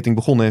nulmeting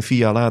begonnen en 4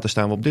 jaar later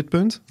staan we op dit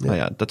punt. Ja. Nou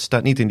ja, dat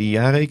staat niet in die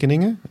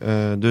jaarrekeningen.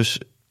 Dus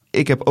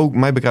ik heb ook,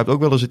 mij begrijpt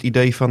ook wel eens het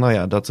idee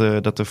van,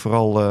 dat er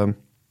vooral...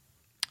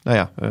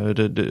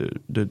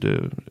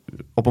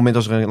 op het moment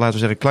als er laten we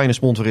zeggen, kleine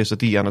sponsor is, dat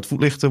die aan het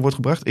voetlicht wordt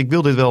gebracht. Ik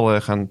wil dit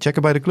wel gaan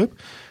checken bij de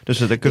club. Dus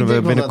daar kunnen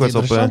we binnenkort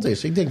op...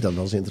 Ik denk dat het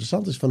wel eens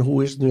interessant is van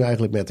hoe is het nu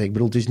eigenlijk met... Ik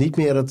bedoel, het is niet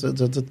meer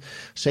het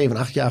 7,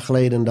 8 jaar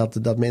geleden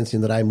dat mensen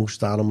in de rij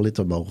moesten staan om lid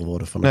te mogen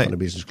worden van de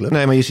businessclub.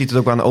 Nee, maar je ziet het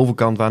ook aan de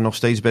overkant waar nog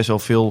steeds best wel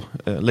veel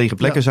lege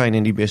plekken zijn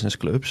in die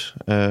businessclubs.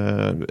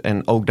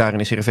 En ook daarin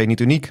is Heerenveen niet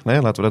uniek.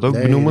 Hè? Laten we dat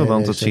ook benoemen,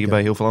 want dat zie je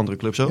bij heel veel andere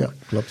clubs ook. Ja,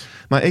 klopt.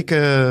 Maar ik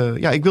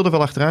wil er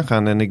wel achteraan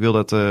gaan en ik wil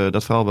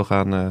dat verhaal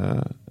wel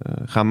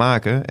gaan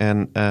maken.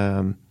 En,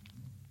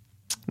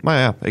 maar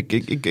ja,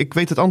 ik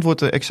weet het antwoord,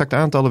 de exacte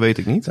aantallen weet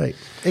ik niet. Nee.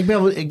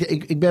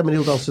 Ik ben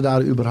benieuwd als ze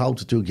daar überhaupt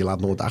natuurlijk, je laat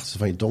nooit het achterste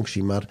van je tong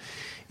zien, maar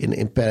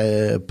in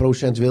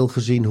procentueel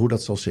gezien hoe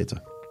dat zal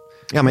zitten.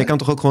 Ja, maar je kan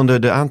toch ook gewoon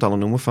de aantallen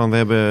noemen van we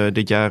hebben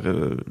dit jaar,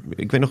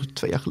 ik weet nog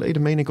 2 jaar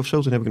geleden meen ik of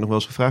zo, toen heb ik nog wel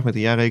eens gevraagd met de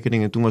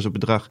jaarrekening en toen was het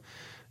bedrag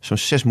zo'n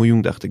 6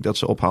 miljoen dacht ik dat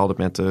ze ophaalden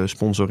met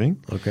sponsoring.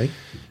 Oké.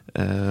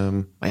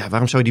 Maar ja,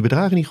 waarom zou je die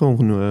bedragen niet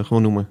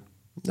gewoon noemen?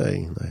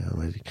 Nee,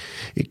 weet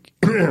ik.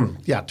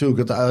 Ja,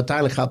 natuurlijk,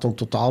 uiteindelijk gaat het om het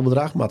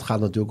totaalbedrag, maar het gaat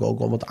natuurlijk ook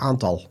om het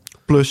aantal.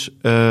 Plus,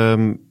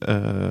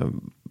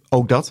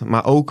 ook dat,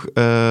 maar ook,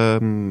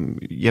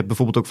 je hebt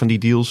bijvoorbeeld ook van die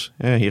deals.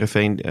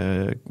 Heerenveen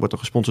wordt er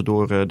gesponsord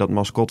door dat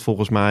mascot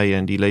volgens mij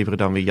en die leveren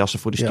dan weer jassen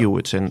voor de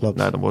stewards. En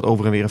dan wordt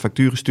over en weer een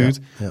factuur gestuurd.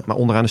 Ja. Maar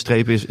onderaan de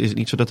streep is het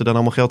niet zo dat er dan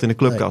allemaal geld in de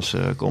clubkas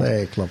komt.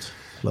 Nee, klopt.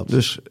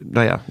 Dus,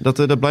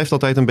 dat blijft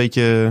altijd een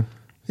beetje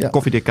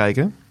koffiedik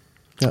kijken.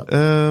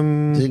 Ja.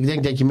 Dus ik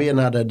denk dat je meer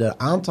naar de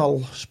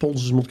aantal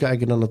sponsors moet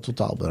kijken dan het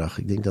totaalbedrag.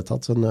 Ik denk dat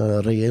dat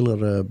een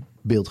reëler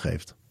beeld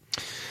geeft.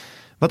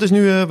 Wat is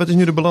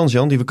nu de balans,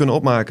 Jan, die we kunnen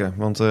opmaken?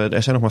 Want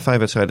er zijn nog maar 5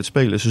 wedstrijden te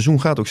spelen. Het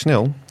seizoen gaat ook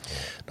snel.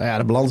 Nou ja,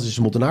 de balans is,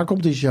 ze moeten na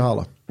competitie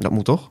halen. Dat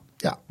moet toch?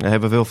 Ja. Dat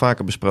hebben we veel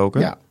vaker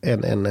besproken. Ja,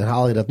 en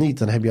haal je dat niet,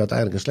 dan heb je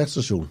uiteindelijk een slecht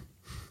seizoen.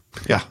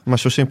 Ja, maar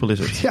zo simpel is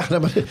het. Ja,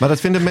 maar dat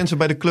vinden mensen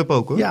bij de club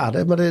ook, hoor. Ja,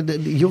 maar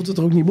je hoeft het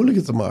er ook niet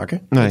moeilijker te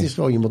maken. Nee. Het is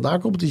gewoon, je moet na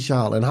competitie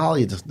halen. En haal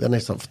je het, dan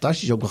is dat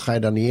fantastisch. Ook al ga je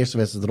dan de eerste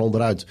wedstrijd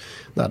eronderuit.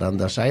 Nou, dan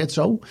daar zei het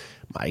zo.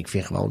 Maar ik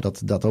vind gewoon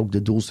dat ook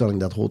de doelstelling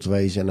dat hoort te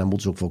wezen. En daar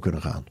moeten ze ook voor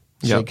kunnen gaan.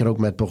 Ja. Zeker ook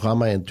met het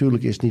programma. En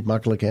natuurlijk is het niet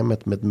makkelijk hè,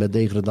 met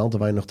degradanten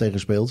waar je nog tegen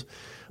speelt.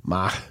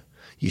 Maar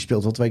je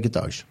speelt wel 2 keer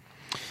thuis.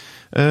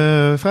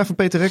 Vraag van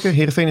Peter Rekker.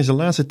 Heerenveen is de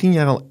laatste 10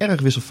 jaar al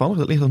erg wisselvallig.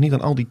 Dat ligt nog niet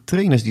aan al die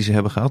trainers die ze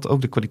hebben gehad.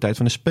 Ook de kwaliteit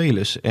van de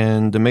spelers.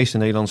 En de meeste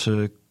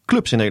Nederlandse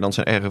clubs in Nederland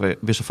zijn erg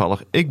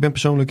wisselvallig. Ik ben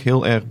persoonlijk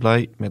heel erg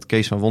blij met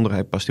Kees van Wonderen.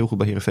 Hij past heel goed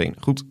bij Heerenveen.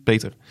 Goed,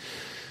 Peter.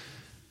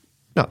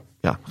 Nou,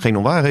 ja, geen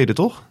onwaarheden,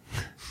 toch?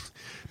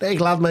 Nee, ik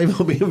laat me even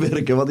op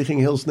inwerken, want die ging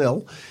heel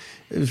snel.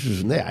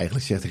 Dus, nee,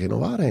 eigenlijk zegt hij geen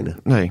onwaarheden.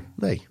 Nee.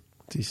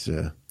 Het is...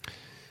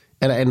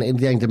 En ik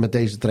denk dat met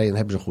deze trainer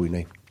hebben ze een goede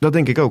nee. Dat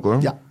denk ik ook,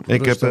 hoor. Ja,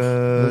 ik rustig,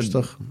 heb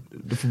rustig.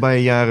 De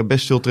voorbije jaren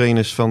best veel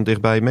trainers van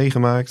dichtbij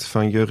meegemaakt.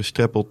 Van Jurgen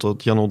Streppel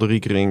tot Jan de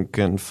Riekerink.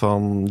 En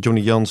van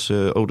Johnny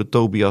Jansen, Ode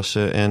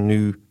Tobiassen en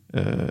nu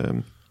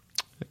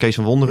Kees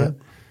van Wonderen.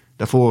 Ja.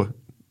 Daarvoor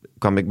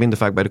kwam ik minder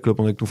vaak bij de club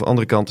omdat ik toen voor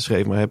andere kanten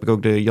schreef. Maar heb ik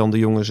ook de Jan de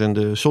Jongens en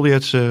de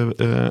Soljets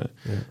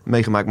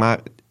meegemaakt. Maar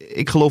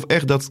ik geloof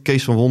echt dat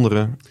Kees van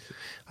Wonderen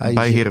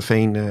bij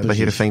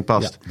Heerenveen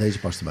past. Ja, deze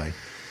past erbij.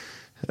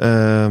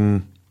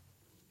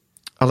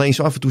 Alleen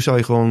zo af en toe zou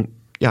je gewoon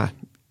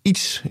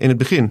iets in het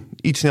begin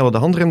iets sneller de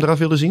handrem eraf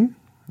willen zien.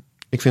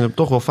 Ik vind hem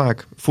toch wel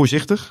vaak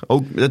voorzichtig.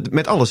 Ook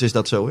met alles is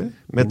dat zo, hè?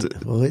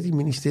 Hoe heet die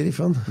ministerie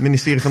van?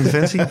 Ministerie van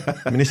Defensie.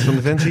 Minister van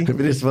Defensie.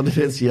 Minister van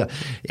Defensie, ja.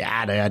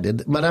 Ja, nou ja,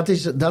 maar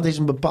dat is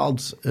een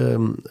bepaald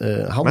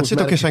handelsmerk. Maar het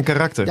zit ook in zijn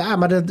karakter. Ja,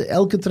 maar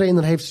elke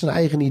trainer heeft zijn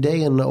eigen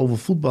ideeën over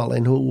voetbal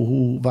en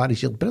waar hij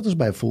zich het prettigst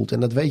bij voelt. En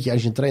dat weet je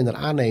als je een trainer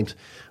aanneemt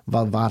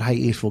waar hij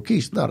eerst voor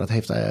kiest. Nou, dat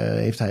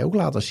heeft hij ook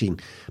laten zien.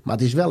 Maar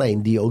het is wel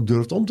een die ook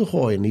durft om te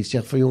gooien. Niet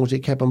zegt van jongens,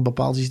 ik heb een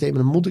bepaald systeem en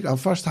daar moet ik aan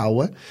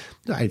vasthouden. Nou,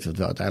 hij heeft het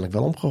wel uiteindelijk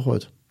wel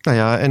omgegooid. Nou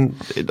ja, en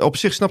op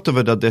zich snapten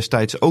we dat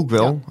destijds ook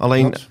wel. Ja,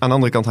 alleen aan de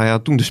andere kant, hij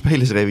had toen de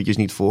spelers er eventjes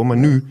niet voor. Maar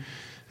nu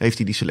heeft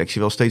hij die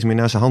selectie wel steeds meer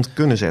naar zijn hand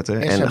kunnen zetten.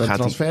 En ze hebben een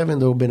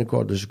transferwindow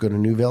binnenkort. Dus ze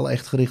kunnen nu wel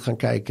echt gericht gaan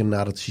kijken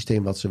naar het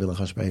systeem wat ze willen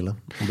gaan spelen.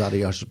 Om daar de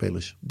juiste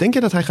spelers. Denk je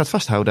dat hij gaat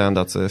vasthouden aan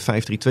dat 5-3-2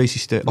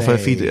 systeem? Nee,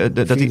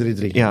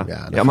 of 4-3-3.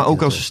 Ja, maar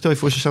ook als stel je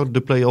voor, ze zouden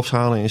de play-offs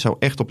halen en je zou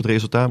echt op het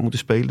resultaat moeten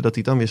spelen, dat hij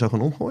het dan weer zou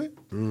gaan omgooien?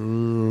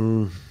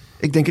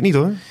 Ik denk het niet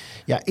hoor.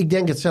 Ja, ik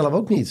denk het zelf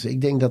ook niet.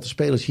 Ik denk dat de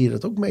spelers hier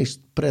het ook meest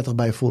prettig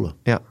bij voelen.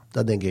 Ja.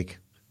 Dat denk ik.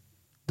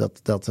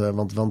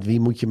 Want wie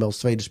moet je hem als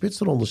tweede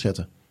spits eronder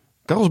zetten?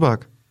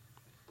 Karlsbak.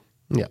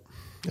 Ja,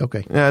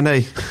 oké. Ja,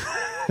 nee.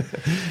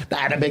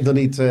 Nou, dat ben ik nog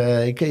niet.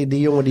 Die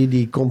jongen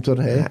die komt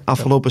er. Hè?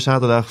 Afgelopen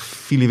zaterdag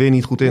viel hij weer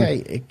niet goed in.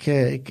 Nee,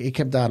 ik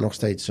heb daar nog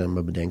steeds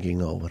mijn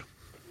bedenkingen over.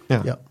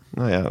 Ja.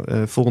 Nou ja,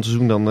 volgend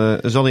seizoen dan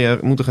zal hij er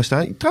moeten gaan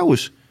staan.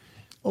 Trouwens.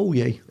 Oh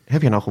jee.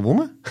 Heb jij nou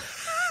gewonnen?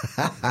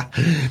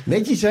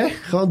 Netjes hè?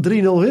 Gewoon 3-0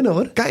 winnen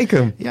hoor. Kijk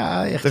hem.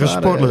 Ja, echt er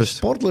is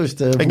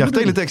sportlust. Ik dacht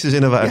teletext is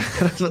in de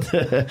waar.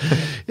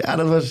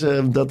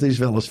 Dat is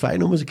wel eens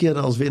fijn om eens een keer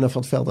als winnaar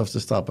van het veld af te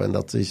stappen. En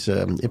dat is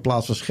in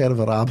plaats van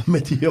scherven rapen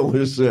met die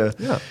jongens.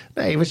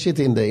 Nee, we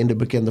zitten in de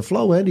bekende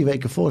flow. Hè? Die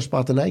weken voor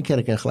Sparta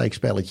Nijkerk een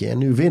gelijkspelletje. En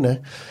nu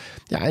winnen.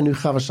 Ja, en nu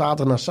gaan we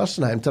zaterdag naar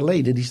Sassenheim ter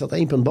Lede. Die staat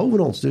 1 punt boven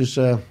ons. Dus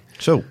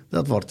zo.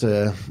 Dat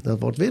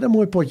wordt weer een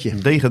mooi potje.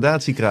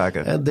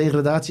 Degradatiekraker. En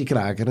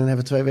dan hebben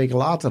we 2 weken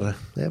later,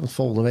 want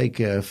volgende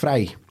week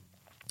vrij.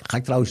 Ga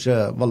ik trouwens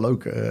wel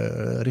leuk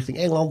richting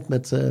Engeland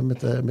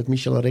met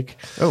Michel en Rick.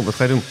 Oh, wat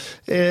ga je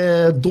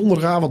doen?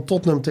 Donderdagavond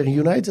Tottenham tegen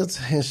United.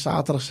 En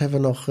zaterdags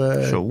hebben we nog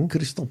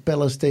Crystal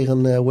Palace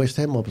tegen West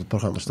Ham op het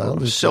programma staan.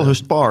 Dus,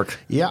 Selhurst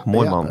Park. Ja,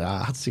 mooi man. Ja,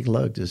 hartstikke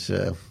leuk. Dus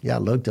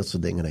leuk dat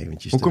soort dingen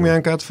eventjes. Hoe kom je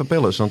aan kaarten van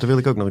Palace? Want daar wil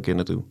ik ook nog een keer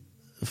naartoe.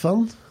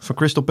 Van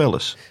Crystal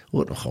Palace.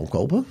 Wordt nog gewoon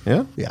kopen.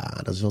 Ja? Ja,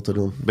 dat is wat te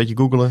doen. Beetje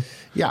googelen.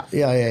 Ja, je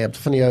hebt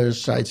van die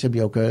sites heb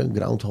je ook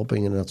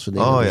groundhopping en dat soort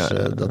dingen. Oh,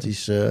 dus, dat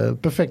is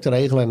perfect te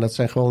regelen en dat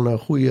zijn gewoon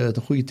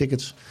goede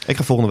tickets. Ik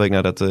ga volgende week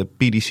naar dat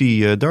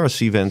PDC Darts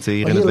event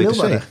hier in het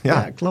WTC.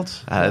 Ja,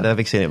 klopt. Daar heb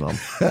ik zin in, man.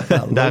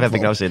 Daar heb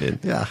ik nou zin in.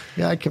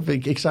 Ja,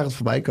 ik zag het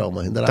voorbij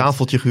komen. Inderdaad.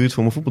 Tafeltje gehuurd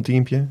voor mijn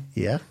voetbalteampje.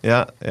 Ja?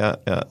 Ja.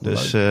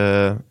 Dus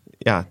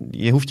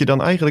je hoeft je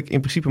dan eigenlijk in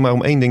principe maar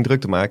om 1 ding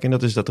druk te maken. En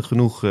dat is dat er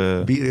genoeg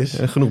bier is.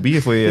 Genoeg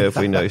bier voor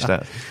je neus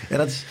staat. Ja,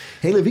 dat is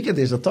hele weekend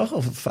is dat toch?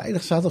 Of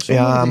vrijdag, zaterdag,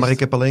 zondag? Ja, maar ik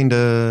heb alleen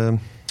de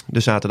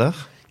zaterdag.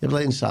 Je hebt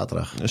alleen de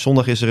zaterdag.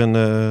 Zondag is er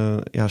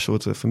een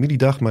soort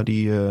familiedag, maar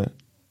die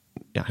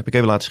heb ik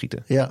even laten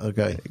schieten. Ja,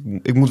 oké.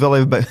 Ik moet wel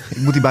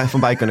even van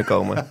bij kunnen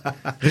komen.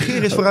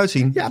 Regeren is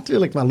vooruitzien. Ja,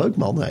 tuurlijk, maar leuk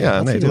man.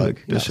 Ja, nee,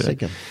 leuk. Dus,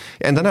 zeker.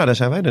 En daarna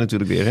zijn wij er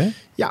natuurlijk weer, hè?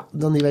 Ja,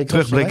 dan die week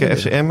terugblikken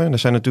FC Emmen. Er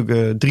zijn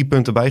natuurlijk 3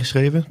 punten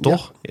bijgeschreven,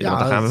 toch? Ja,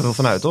 daar gaan we wel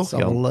vanuit, toch?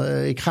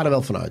 Ik ga er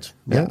wel veel vanuit.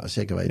 Ja,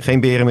 zeker weten. Geen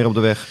beren meer op de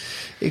weg.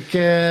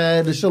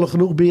 Er zullen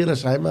genoeg beren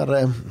zijn,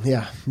 maar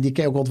die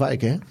kan je ook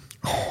ontwijken, hè?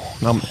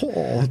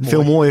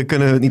 Veel mooier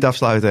kunnen we het niet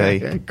afsluiten, hé.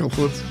 Ja, komt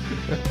goed.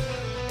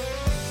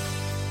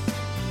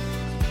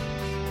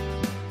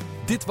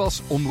 Dit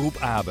was Omroep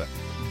Abe,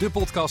 de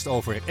podcast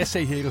over SC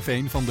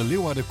Heerenveen van de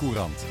Leeuwarden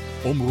Courant.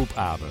 Omroep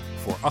Abe,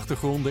 voor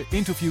achtergronden,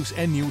 interviews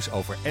en nieuws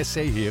over SC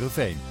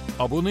Heerenveen.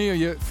 Abonneer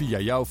je via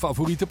jouw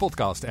favoriete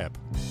podcast-app.